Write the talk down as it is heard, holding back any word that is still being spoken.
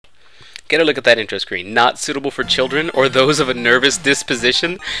Get a look at that intro screen. Not suitable for children or those of a nervous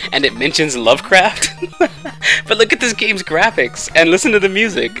disposition, and it mentions Lovecraft. But look at this game's graphics and listen to the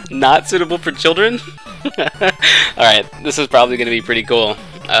music. Not suitable for children? Alright, this is probably going to be pretty cool.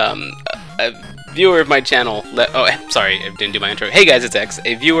 A viewer of my channel sorry, I didn't do my intro. Hey guys, it's X.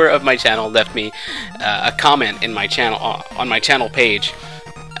 A viewer of my channel left me a comment in my channel on my channel page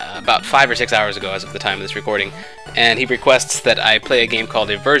about 5 or 6 hours ago as of the time of this recording, and he requests that I play a game called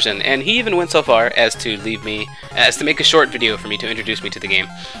Eversion, and he even went so far as to make a short video for me to introduce me to the game.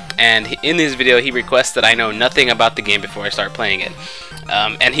 And in this video he requests that I know nothing about the game before I start playing it,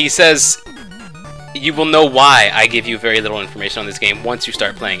 and he says you will know why I give you very little information on this game once you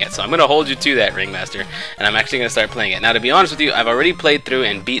start playing it. So I'm going to hold you to that, Ringmaster, and I'm actually going to start playing it. Now, to be honest with you, I've already played through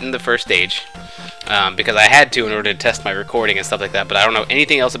and beaten the first stage, because I had to in order to test my recording and stuff like that, but I don't know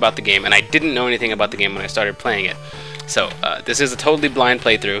anything else about the game, and I didn't know anything about the game when I started playing it. So this is a totally blind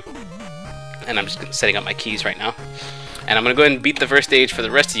playthrough, and I'm just setting up my keys right now. And I'm going to go ahead and beat the first stage for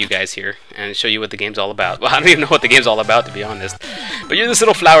the rest of you guys here and show you what the game's all about. Well, I don't even know what the game's all about, to be honest. But you're this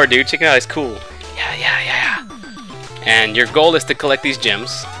little flower dude. Check it out. It's cool. Yeah. And your goal is to collect these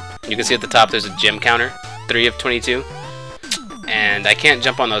gems. You can see at the top there's a gem counter. 3 of 22. And I can't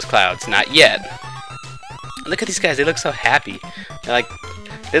jump on those clouds. Not yet. Look at these guys. They look so happy.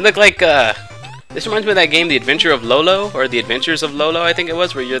 They look like... This reminds me of that game, The Adventure of Lolo, or The Adventures of Lolo, I think it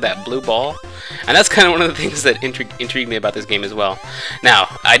was, where you're that blue ball. And that's kind of one of the things that intrigued me about this game as well. Now,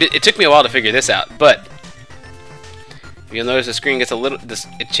 it took me a while to figure this out, but you'll notice the screen gets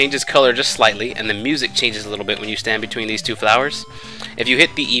it changes color just slightly, and the music changes a little bit when you stand between these two flowers. If you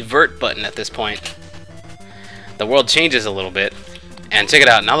hit the evert button at this point, the world changes a little bit. And check it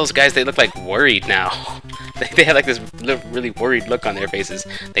out, now those guys, they look like worried now. They have like this really worried look on their faces.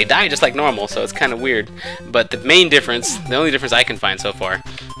 They die just like normal, so it's kind of weird. But the main difference, the only difference I can find so far,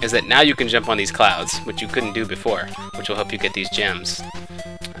 is that now you can jump on these clouds, which you couldn't do before, which will help you get these gems.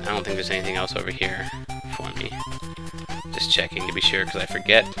 I don't think there's anything else over here for me. Just checking to be sure, because I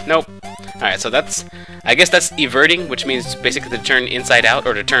forget. Nope. Alright, so I guess that's everting, which means basically to turn inside out,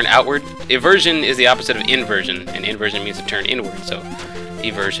 or to turn outward. Eversion is the opposite of inversion, and inversion means to turn inward, so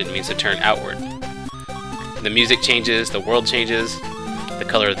eversion means to turn outward. The music changes, the world changes, the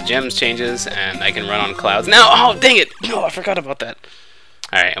color of the gems changes, and I can run on clouds. Now, oh, dang it! No, I forgot about that.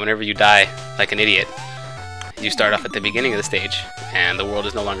 Alright, whenever you die like an idiot, you start off at the beginning of the stage, and the world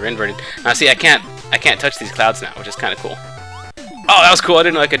is no longer inverted. Now, see, I can't touch these clouds now, which is kind of cool. Oh, that was cool! I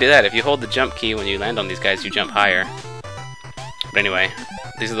didn't know I could do that. If you hold the jump key when you land on these guys, you jump higher. But anyway,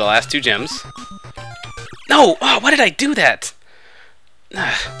 these are the last 2 gems. No! Oh, why did I do that?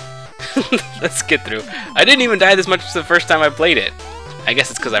 Let's get through. I didn't even die this much the first time I played it. I guess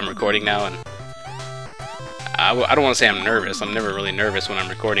it's because I'm recording now, and I don't want to say I'm nervous. I'm never really nervous when I'm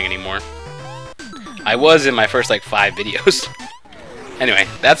recording anymore. I was in my first like 5 videos. Anyway,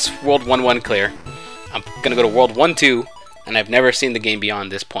 that's World 1-1 clear. I'm gonna go to World 1-2, and I've never seen the game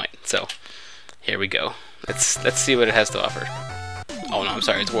beyond this point. So here we go. Let's see what it has to offer. Oh no, I'm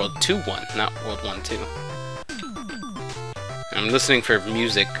sorry. It's World 2-1, not World 1-2. I'm listening for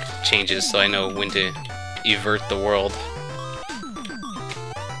music changes so I know when to evert the world.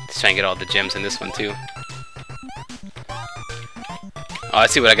 Let's try and get all the gems in this one too. Oh, I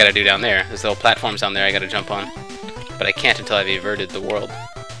see what I gotta do down there. There's little platforms down there I gotta jump on. But I can't until I've everted the world.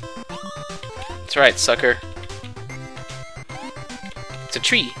 That's right, sucker. It's a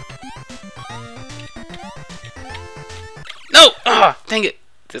tree. No! Ah, dang it!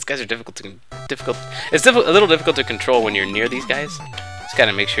 These guys are difficult. It's a little difficult to control when you're near these guys. Just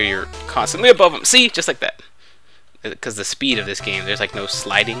gotta make sure you're constantly above them. See, just like that. Because the speed of this game, there's like no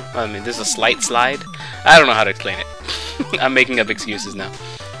sliding. I mean, there's a slight slide. I don't know how to explain it. I'm making up excuses now.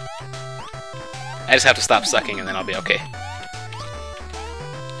 I just have to stop sucking and then I'll be okay.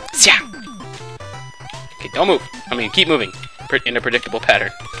 Okay, don't move. I mean, keep moving in a predictable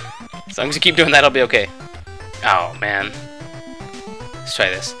pattern. As long as you keep doing that, I'll be okay. Oh man. Let's try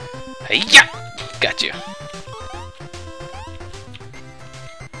this. Yeah! Got you.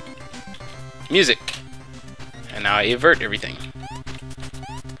 Music. And now I evert everything.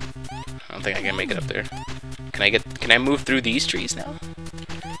 I don't think I can make it up there. Can I move through these trees now?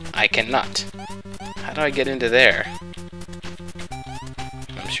 I cannot. How do I get into there?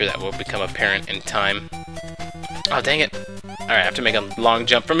 I'm sure that will become apparent in time. Oh, dang it. Alright, I have to make a long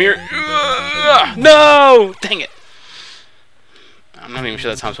jump from here. No! Dang it. I'm not even sure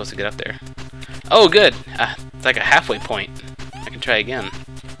that's how I'm supposed to get up there. Oh, good. It's like a halfway point. I can try again.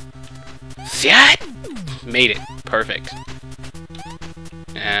 Made it. Perfect.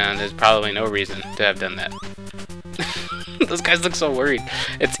 And there's probably no reason to have done that. Those guys look so worried.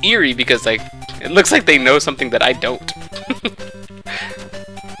 It's eerie because like it looks like they know something that I don't.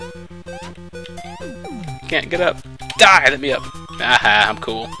 Can't get up. Die! Let me up. Aha, I'm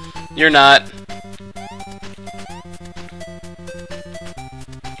cool. You're not.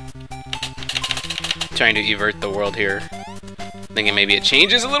 Trying to evert the world here. Thinking maybe it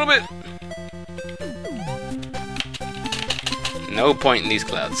changes a little bit. No point in these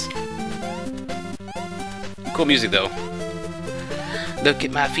clouds. Cool music though. Look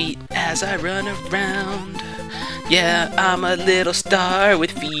at my feet as I run around. Yeah, I'm a little star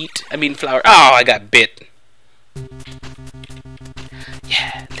with feet. I mean flower. Oh, I got bit.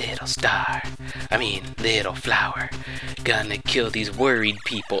 Yeah, little star. I mean little flower. Gonna kill these worried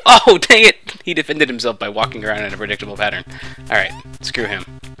people. Oh, dang it! He defended himself by walking around in a predictable pattern. Alright, screw him.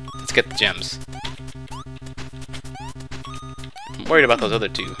 Let's get the gems. I'm worried about those other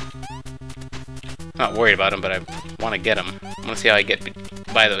two. I'm not worried about them, but I want to get them. I want to see how I get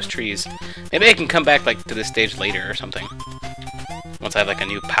by those trees. Maybe I can come back like to this stage later or something. Once I have like a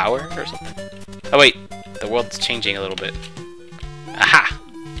new power or something. Oh wait, the world's changing a little bit. Aha!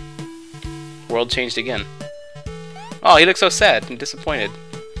 World changed again. Oh, he looks so sad and disappointed.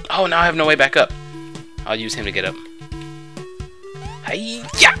 Oh, now I have no way back up. I'll use him to get up.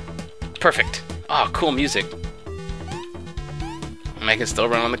 Hi-ya! Perfect. Oh, cool music. And I can still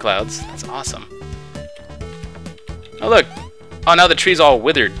run on the clouds. That's awesome. Oh, look. Oh, now the tree's all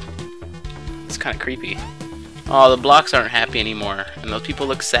withered. It's kind of creepy. Oh, the blocks aren't happy anymore. And those people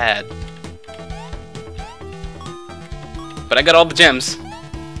look sad. But I got all the gems.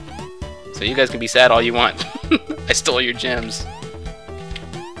 So you guys can be sad all you want. I stole your gems.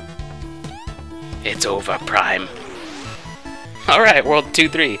 It's over, Prime. Alright, World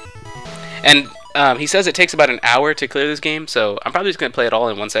 2-3. And he says it takes about an hour to clear this game, so I'm probably just going to play it all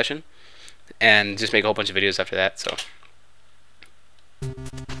in one session. And just make a whole bunch of videos after that, so.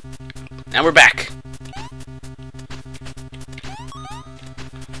 And we're back.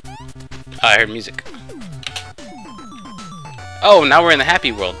 Oh, I heard music. Oh, now we're in the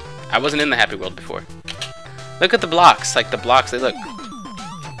happy world. I wasn't in the happy world before. Look at the blocks. Like the blocks, they look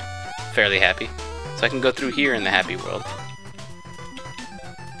fairly happy. So I can go through here in the happy world.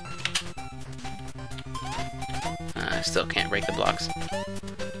 I still can't break the blocks.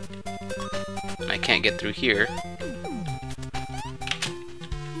 I can't get through here.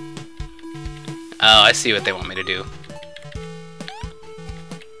 Oh, I see what they want me to do.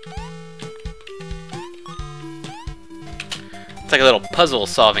 It's like a little puzzle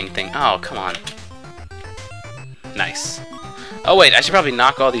solving thing. Oh, come on. Nice. Oh wait, I should probably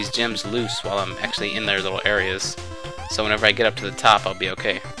knock all these gems loose while I'm actually in their little areas. So whenever I get up to the top, I'll be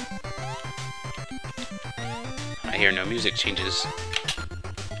okay. I hear no music changes.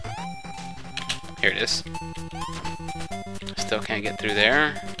 Here it is. Still can't get through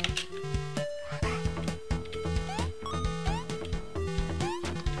there.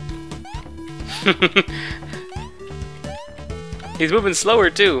 He's moving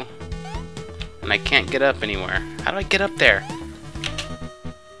slower too. And I can't get up anywhere. How do I get up there?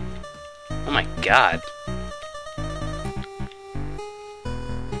 Oh my god.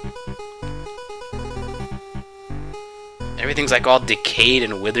 Everything's like all decayed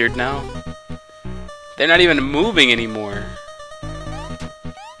and withered now. They're not even moving anymore.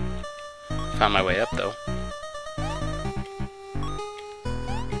 Found my way up though.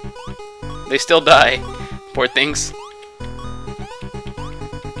 They still die. Poor things.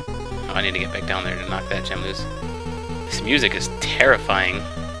 Oh, I need to get back down there to knock that gem loose. This music is terrifying.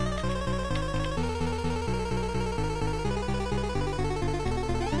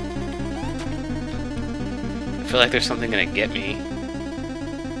 I feel like there's something gonna get me.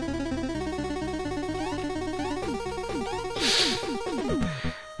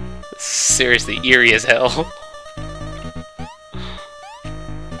 Seriously eerie as hell.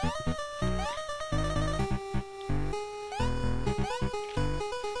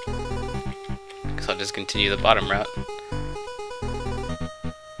 Guess I'll just continue the bottom route.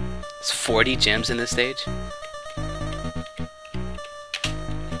 There's 40 gems in this stage.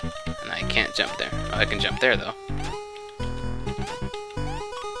 And I can't jump there. Oh, I can jump there though.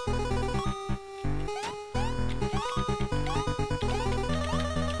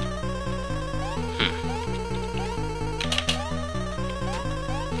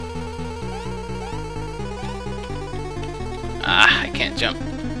 Ah, I can't jump.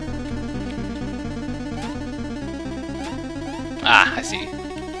 Ah, I see.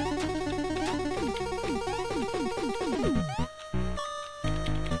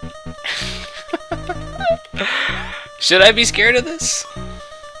 Should I be scared of this?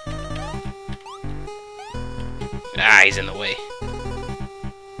 Ah, Ah, he's in the way.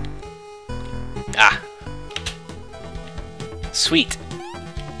 Ah. Sweet.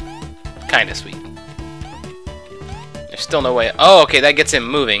 Kinda sweet. There's still no way. Oh, okay, that gets him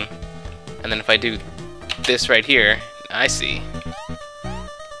moving. And then if I do this right here, I see.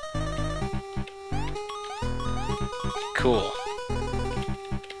 Cool.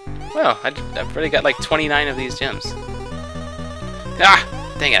 Well, I've already got like 29 of these gems. Ah!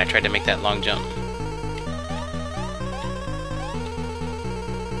 Dang it, I tried to make that long jump.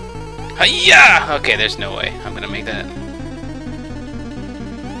 Hi-ya! Okay, there's no way I'm gonna make that.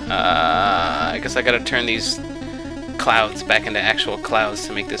 I guess I gotta turn these clouds back into actual clouds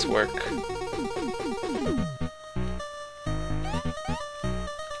to make this work.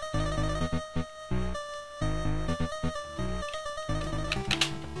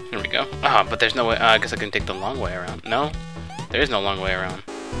 Here we go. Ah, but there's no way. I guess I can take the long way around. No? There is no long way around.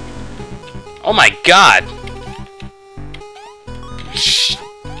 Oh my god! Shh!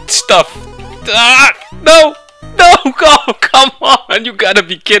 Stuff! Ah! No! No! Oh, come on! You gotta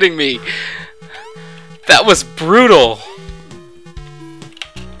be kidding me! That was brutal!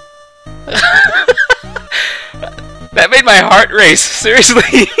 That made my heart race,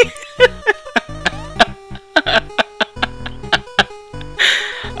 seriously!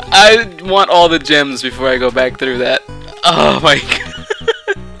 I want all the gems before I go back through that. Oh my god.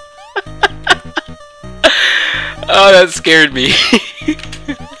 Oh, that scared me.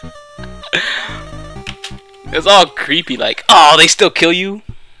 It's all creepy, like, oh, they still kill you?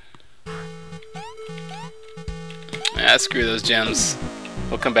 Ah, screw those gems.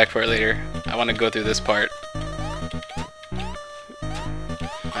 We'll come back for it later. I want to go through this part.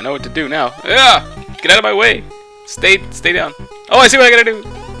 I know what to do now. Yeah! Get out of my way! Stay down. Oh, I see what I gotta do!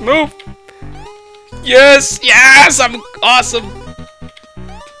 Move! Yes! Yes! I'm awesome!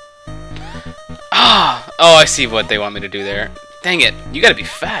 Ah! Oh, I see what they want me to do there. Dang it! You gotta be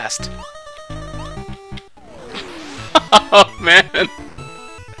fast. Oh man!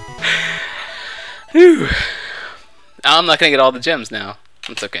 Whew. I'm not gonna get all the gems now.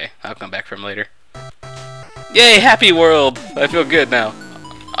 It's okay. I'll come back for them later. Yay! Happy world! I feel good now.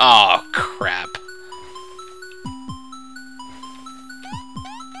 Oh crap!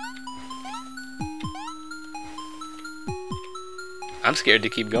 I'm scared to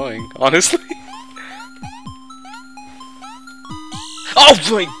keep going, honestly. Oh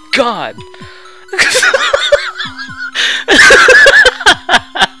my god!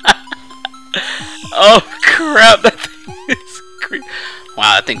 Oh crap, that thing is creepy.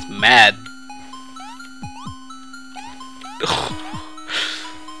 Wow, that thing's mad.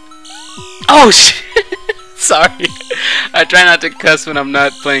 Oh shit! Sorry. I try not to cuss when I'm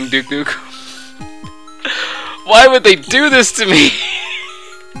not playing Duke Nukem. Why would they do this to me?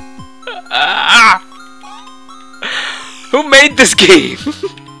 Ah! Who made this game?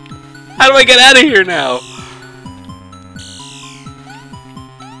 How do I get out of here now?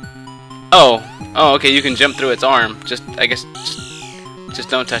 Oh. Oh, okay, you can jump through its arm. I guess, just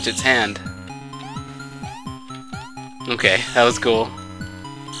don't touch its hand. Okay, that was cool.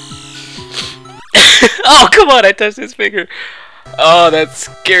 Oh, come on, I touched his finger. Oh, that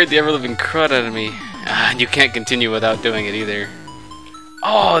scared the ever-living crud out of me. Ah, and you can't continue without doing it either.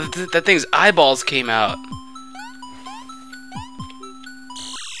 Oh, that thing's eyeballs came out.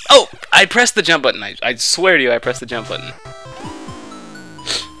 Oh, I pressed the jump button. I swear to you, I pressed the jump button.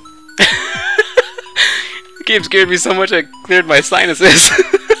 The game scared me so much I cleared my sinuses.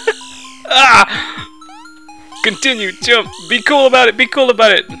 Ah! Continue, jump. Be cool about it. Be cool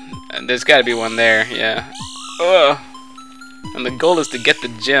about it. And there's got to be one there. Yeah. Ugh. And the goal is to get the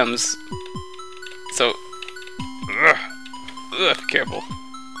gems. So, ugh, careful.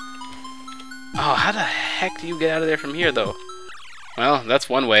 Oh, how the heck do you get out of there from here, though? Well, that's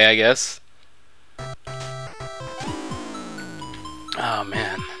one way, I guess. Oh,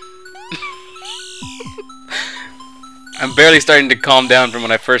 man. I'm barely starting to calm down from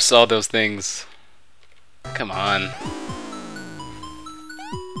when I first saw those things. Come on.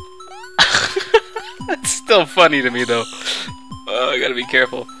 It's still funny to me, though. Oh, I gotta be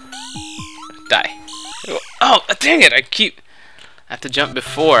careful. Die. Oh, dang it! I have to jump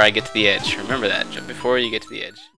before I get to the edge. Remember that. Jump before you get to the edge.